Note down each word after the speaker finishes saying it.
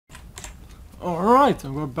Alright,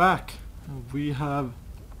 and we're back. And we have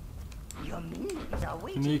Your minions are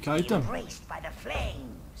waiting unique to be item. embraced by the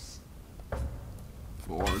flames.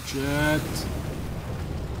 Forge it.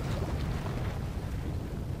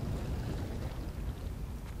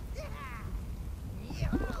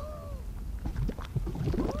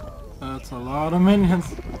 That's a lot of minions.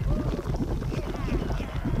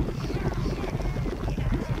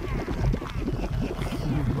 Oh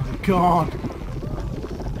my god.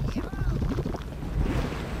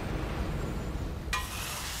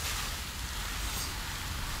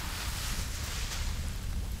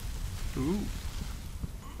 Ooh.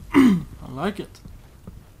 I like it.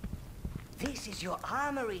 This is your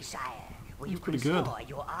armory, sire, where you It's pretty can good. store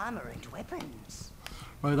your armor and weapons.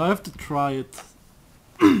 Right, I have to try it.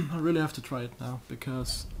 I really have to try it now,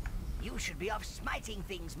 because... You should be off smiting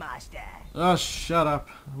things, master. Ah, shut up.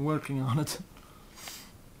 I'm working on it.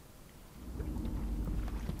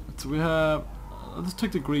 So we have... let's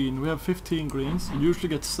take the green. We have 15 greens. You usually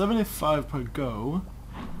get 75 per go.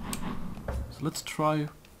 So let's try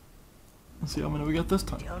and see how many we get this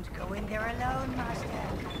time. Don't go in there alone, master.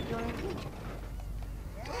 You're injured.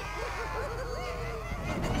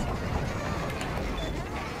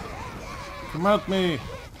 Come at me!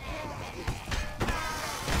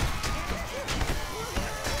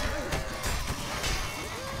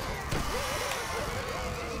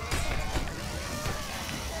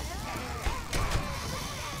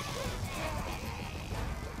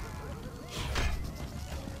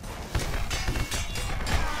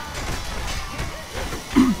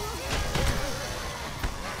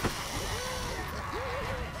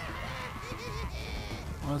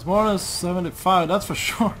 Well, it's more than 75, that's for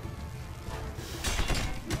sure.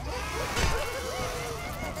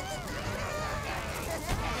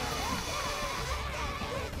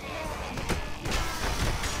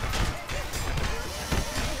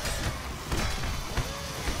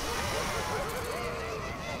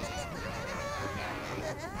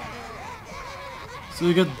 So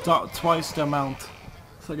you get twice the amount.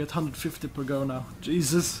 So I get 150 per go now.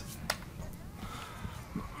 Jesus.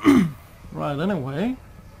 Right, anyway.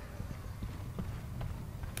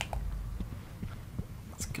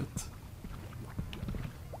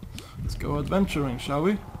 Let's go adventuring, shall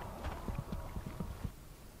we?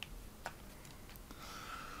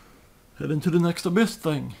 Head into the next abyss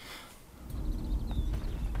thing.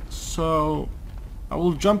 So I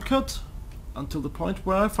will jump cut until the point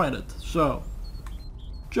where I find it. So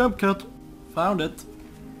jump cut, found it.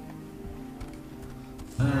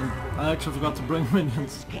 And I actually forgot to bring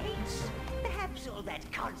minions. Gates? Perhaps all that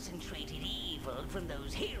concentrated evil from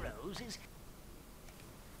those heroes is...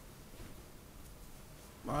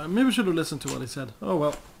 I maybe should have listened to what he said. Oh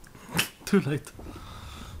well. Too late.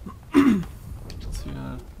 So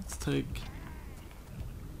yeah, let's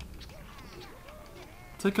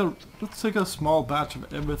take a small batch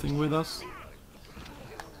of everything with us.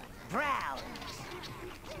 Brown.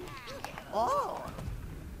 Oh.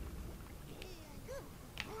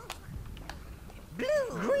 Blue.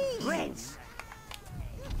 Green. Reds.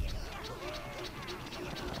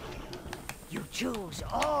 You choose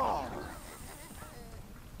all.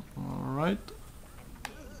 Alright.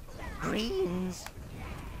 Greens.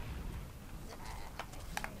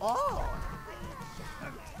 All.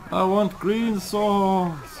 I want green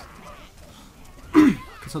swords.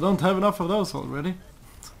 Because I don't have enough of those already.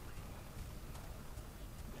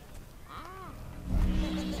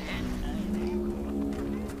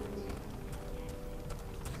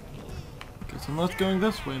 Guess I'm not going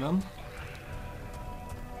this way then.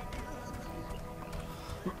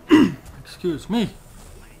 Excuse me.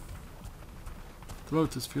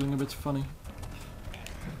 Throat is feeling a bit funny.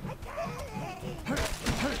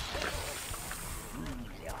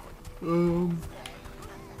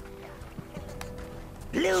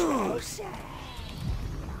 Blues.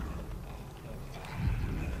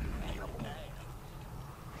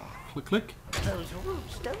 Click, click. Those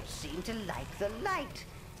roots don't seem to like the light.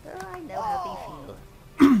 Oh, I know how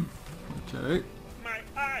they feel. Okay. My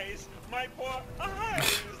eyes! My poor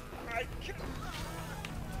eyes! I can't...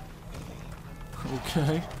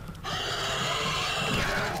 Okay.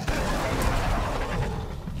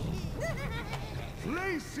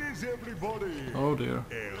 Places, everybody! Oh dear.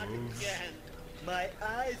 Elves. My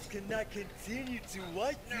eyes cannot continue to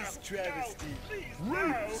watch this travesty.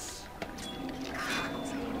 Roots!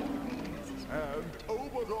 And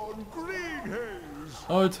Overlord Green Haze!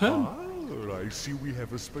 Oh, it's him. Ah, I see we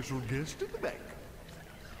have a special guest in the back.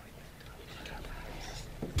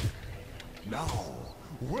 Now,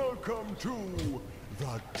 welcome to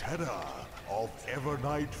the terror of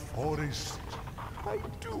Evernight Forest. I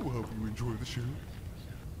do hope you enjoy the show.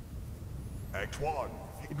 Act 1,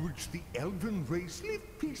 in which the elven race live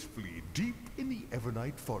peacefully deep in the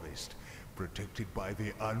Evernight Forest, protected by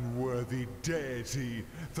the unworthy deity,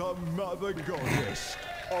 the Mother Goddess.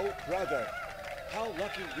 Oh, brother, how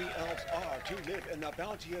lucky we elves are to live in the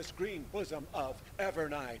bounteous green bosom of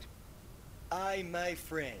Evernight. I, my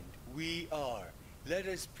friend, we are. Let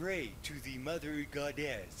us pray to the Mother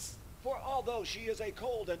Goddess. For although she is a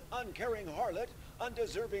cold and uncaring harlot,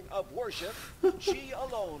 undeserving of worship, she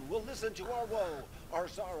alone will listen to our woe, our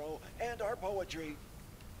sorrow, and our poetry.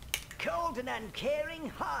 Cold and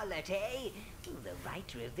uncaring harlot, eh? The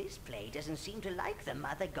writer of this play doesn't seem to like the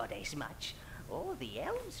Mother Goddess much. Or the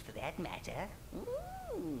elves, for that matter.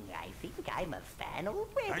 I think I'm a fan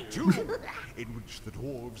already. Act 2, in which the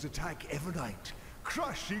dwarves attack Evernight,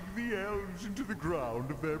 crushing the elves into the ground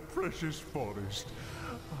of their precious forest.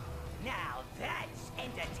 Now that's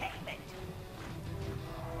entertainment.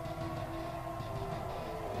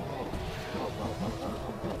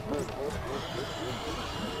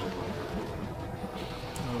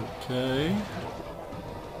 Okay.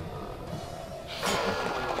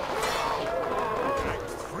 Act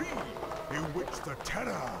 3, in which the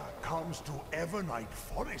terror comes to Evernight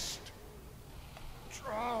Forest.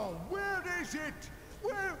 Oh, where is it?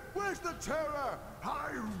 Where's the terror?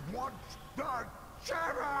 I want the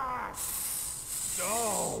terror!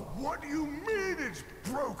 Oh, what do you mean it's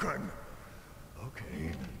broken?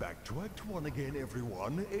 Okay, back to Act 1 again,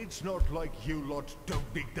 everyone. It's not like you lot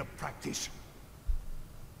don't need the practice.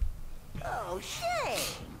 Oh, shame.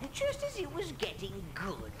 Just as it was getting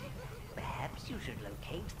good. Perhaps you should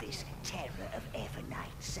locate this terror of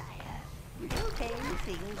Evernight, sire. Don't end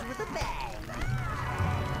things with a bang.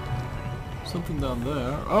 Something down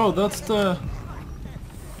there. Oh, that's the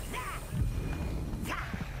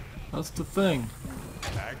thing.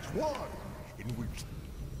 Act 1, in which...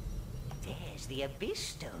 There's the Abyss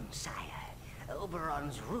Stone, sire.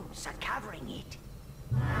 Oberon's roots are covering it.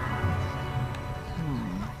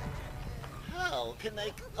 How can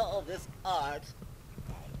they call this art?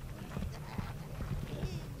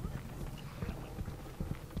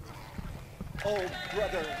 Oh,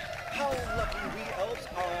 brother, how lucky we elves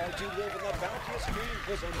are to live in the bounteous green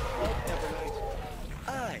bosom of Evernight.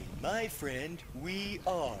 I, my friend, we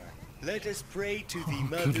are. Let us pray to the good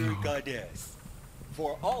Mother Lord. Goddess.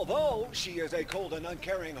 For although she is a cold and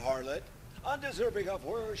uncaring harlot, undeserving of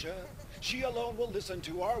worship, she alone will listen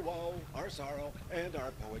to our woe, our sorrow, and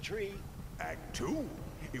our poetry. Act 2,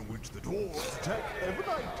 in which the dwarves attack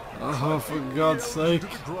Evernight. Oh, for God's sake. To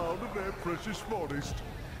the ground of their precious forest.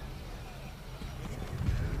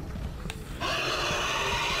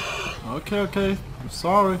 Okay. I'm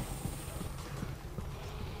sorry.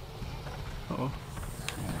 Uh-oh.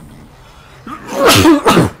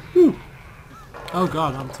 Oh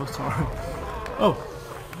God, I'm so sorry. Oh.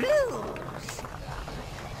 Blues!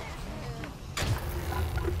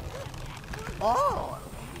 Oh!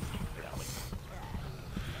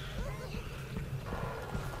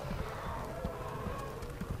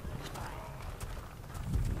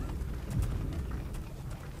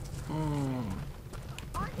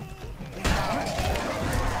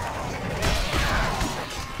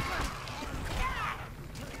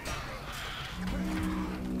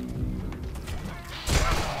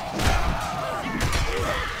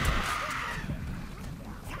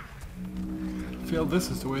 I feel this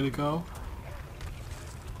is the way to go.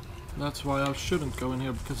 That's why I shouldn't go in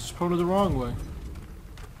here, because it's probably the wrong way.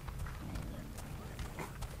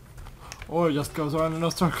 Or it just goes around in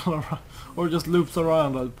a circle around, or just loops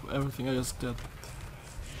around like everything I just did.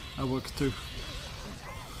 That works too.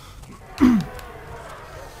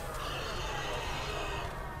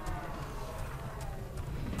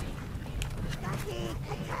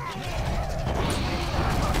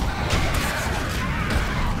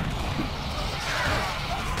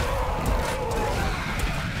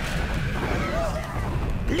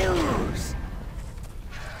 Blues!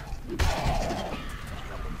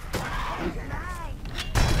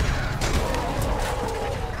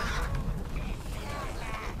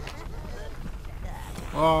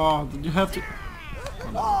 Oh, did you have to...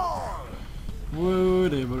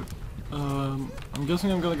 Whatever. I'm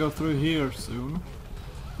guessing I'm gonna go through here soon.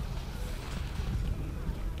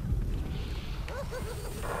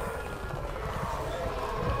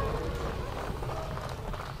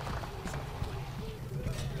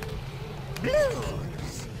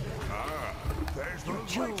 Blues! There's the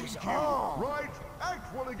lighting cue. Right,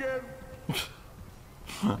 Act 1 again.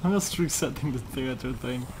 I'm just resetting the theater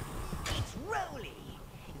thing. It's Rolly!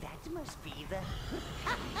 That must be the...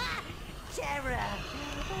 terror!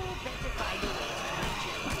 Oh, better find a way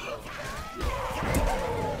to reach it.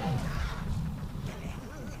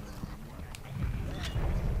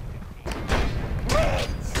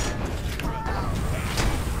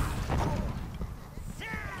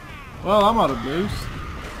 Well, I'm out of blues.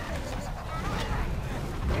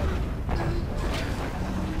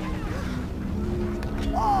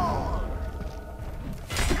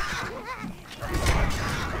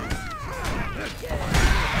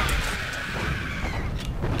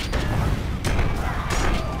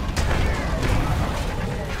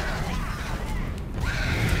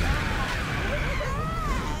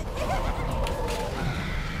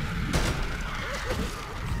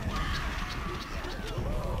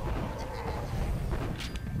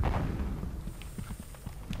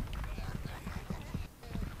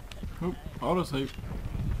 Oop, autosave.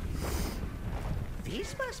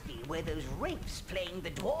 This must be where those wraiths playing the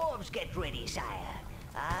dwarves get ready, sire.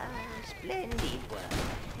 Ah, splendid work.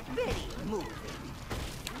 Very moving.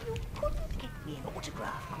 You couldn't get me an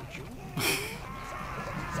autograph, could you?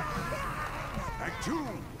 Act 2,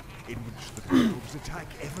 in which the dwarves attack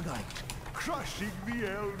Evernight, crushing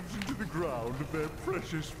the elves into the ground of their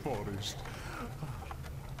precious forest.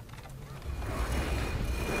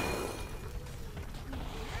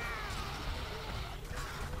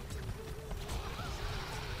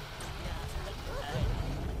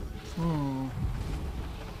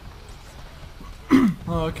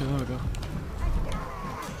 Oh, okay, there we go.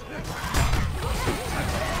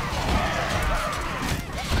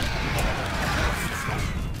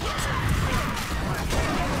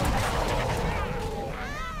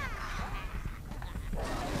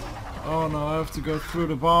 Oh no, I have to go through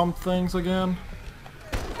the bomb things again?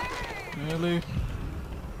 Really?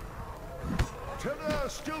 Terror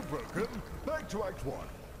still broken. Back to Act 1.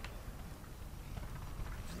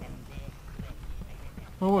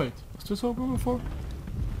 Oh wait, was this open before?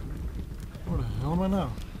 Where the hell am I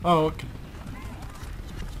now? Oh, okay.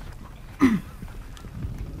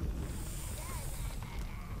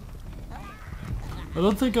 I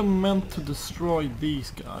don't think I'm meant to destroy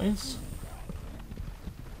these guys.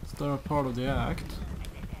 They're a part of the act.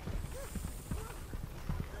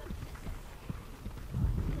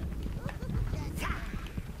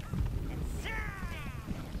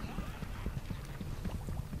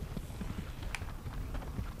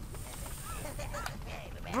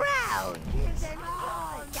 Brown!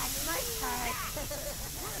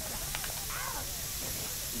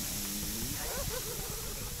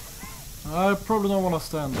 I probably don't want to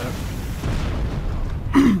stand there.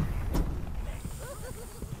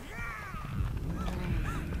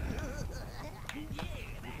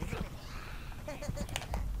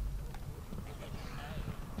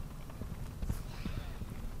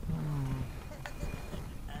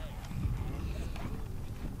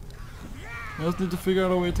 I just need to figure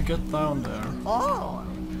out a way to get down there. Oh!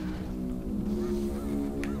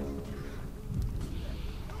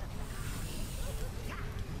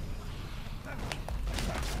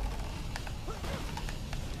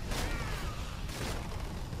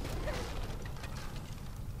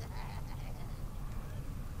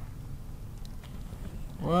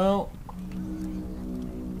 Well,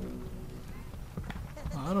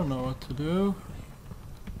 I don't know what to do.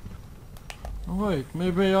 Oh wait,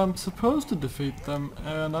 maybe I'm supposed to defeat them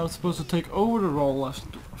and I'm supposed to take over the role of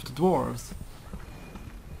the dwarves.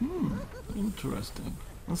 Interesting.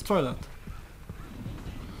 Let's try that.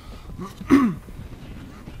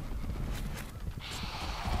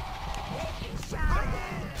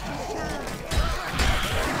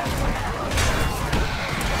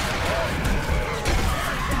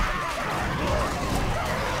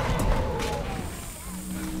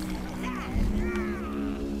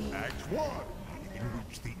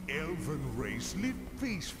 Live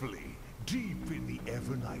peacefully, deep in the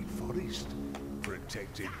Evernight Forest,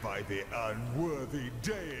 protected by the unworthy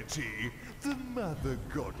deity, the Mother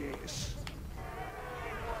Goddess.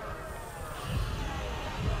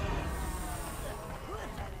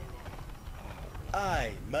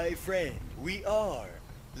 I, my friend, we are.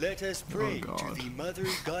 Let us pray to God. the Mother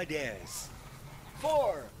Goddess.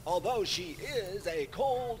 For, although she is a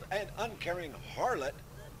cold and uncaring harlot,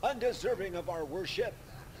 undeserving of our worship,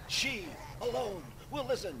 she alone will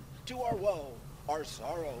listen to our woe, our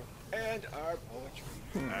sorrow, and our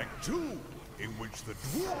poetry. Act 2, in which the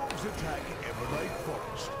dwarves attack Evernight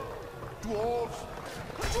Forest. Dwarves!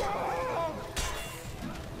 Dwarves!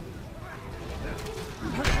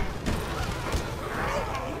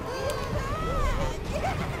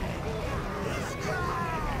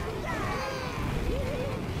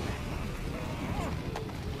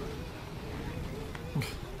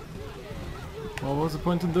 What was the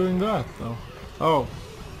point in doing that though? Oh.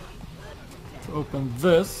 To open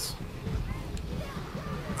this.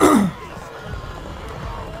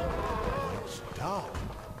 It's down.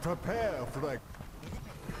 Prepare for that.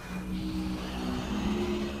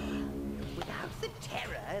 Without the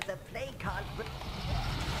terror, the plague can't...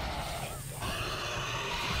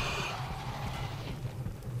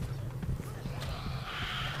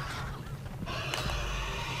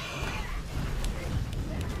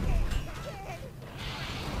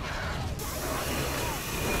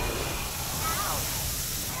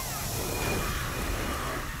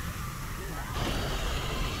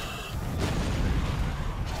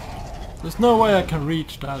 There's no way I can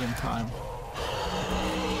reach that in time.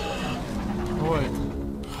 Oh wait.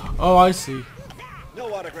 Oh, I see.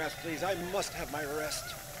 No autographs, please. I must have my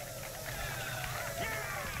rest.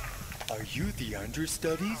 Are you the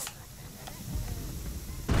understudies?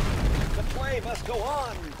 The play must go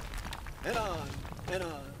on. And on. And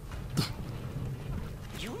on.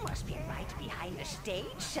 You must be right behind the stage,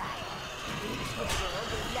 sire. This was where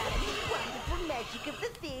the lovely, wonderful magic of the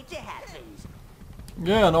theater happens.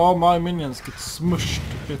 Yeah, and all my minions get smushed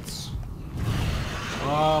to bits.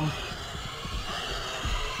 I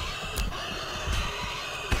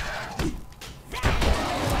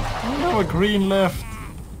don't have a green left.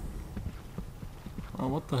 Oh,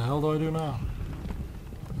 what the hell do I do now?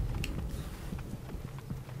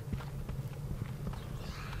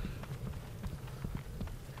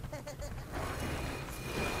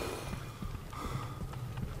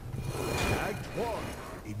 Act 1,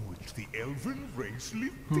 in which the elven race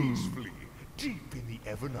live peacefully, deep in the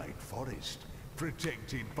Evernight Forest,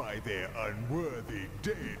 protected by their unworthy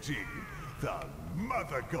deity, the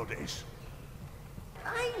Mother Goddess.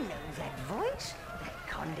 I know that voice, that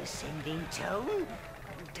condescending tone.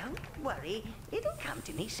 Don't worry, it'll come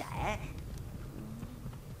to me, sire.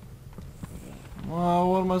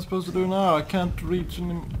 Well, what am I supposed to do now? I can't reach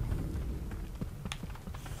any...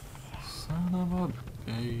 Son of a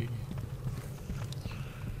bay.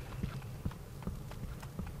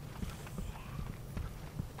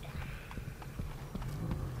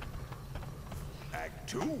 Act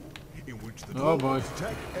 2, in which the Oh, boy. dwarves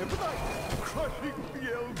attack Evernight, crushing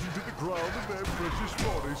the elves into the ground of their precious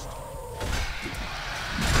forest.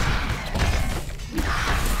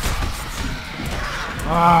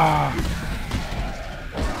 Ah!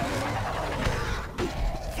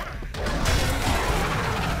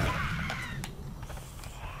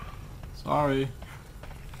 Sorry.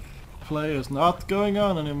 Play is not going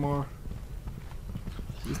on anymore.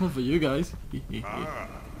 It's not for you guys. Ah,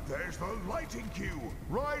 there's the lighting cue.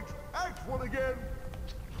 Right, Act 1 again.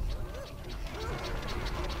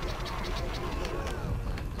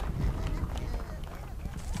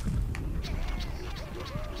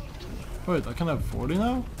 Wait, I can have 40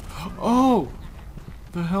 now? Oh!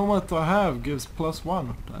 The helmet I have gives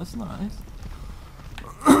 +1. That's nice.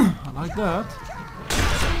 I like that.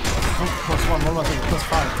 Oh, +1, what am I thinking? +5.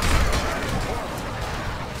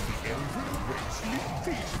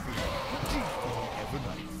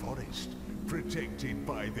 Evernight Forest, protected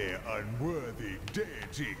by their unworthy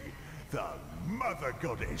deity, the Mother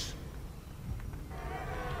Goddess.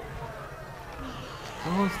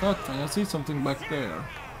 What's that thing? I see something back there.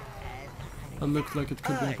 That looks like it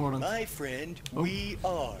could be important. My friend, Oh. we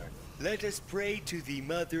are. Let us pray to the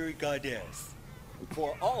Mother Goddess.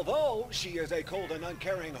 For although she is a cold and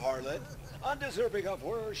uncaring harlot, undeserving of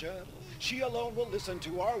worship, she alone will listen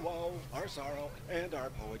to our woe, our sorrow, and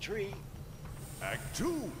our poetry. Act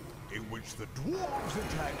 2, in which the dwarves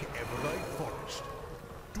attack Evernight Forest.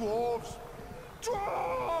 Dwarves!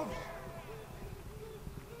 Dwarves!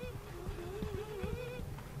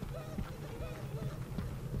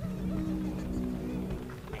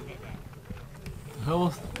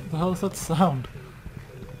 The hell is that sound?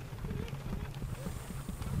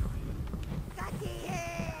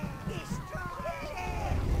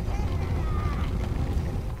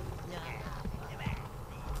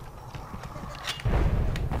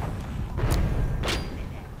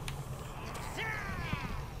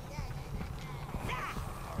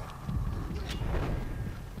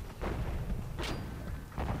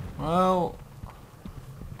 Well,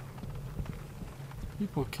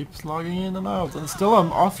 people keep logging in and out, and still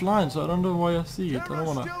I'm offline, so I don't know why I see it. I don't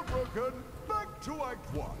wanna. Still broken. Back to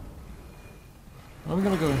Act 1. I'm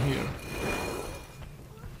gonna go in here.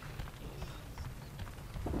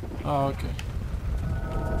 Oh, okay.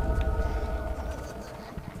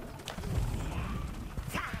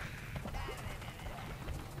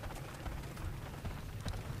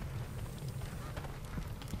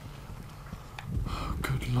 Oh,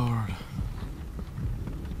 good lord.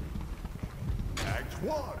 Act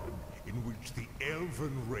 1, in which the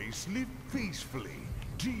elven race live peacefully,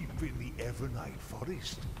 deep in the Evernight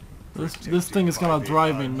Forest. This thing is gonna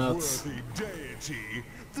drive me nuts. Unworthy deity,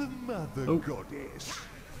 the Mother Oh. Goddess.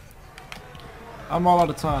 I'm all out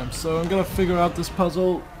of time, so I'm gonna figure out this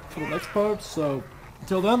puzzle for the next part, so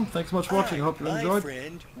Until then, thanks so much for watching. I hope you My enjoyed.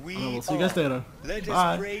 friend, we And I will see you guys are. later. Let Bye.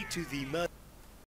 us pray to the mother.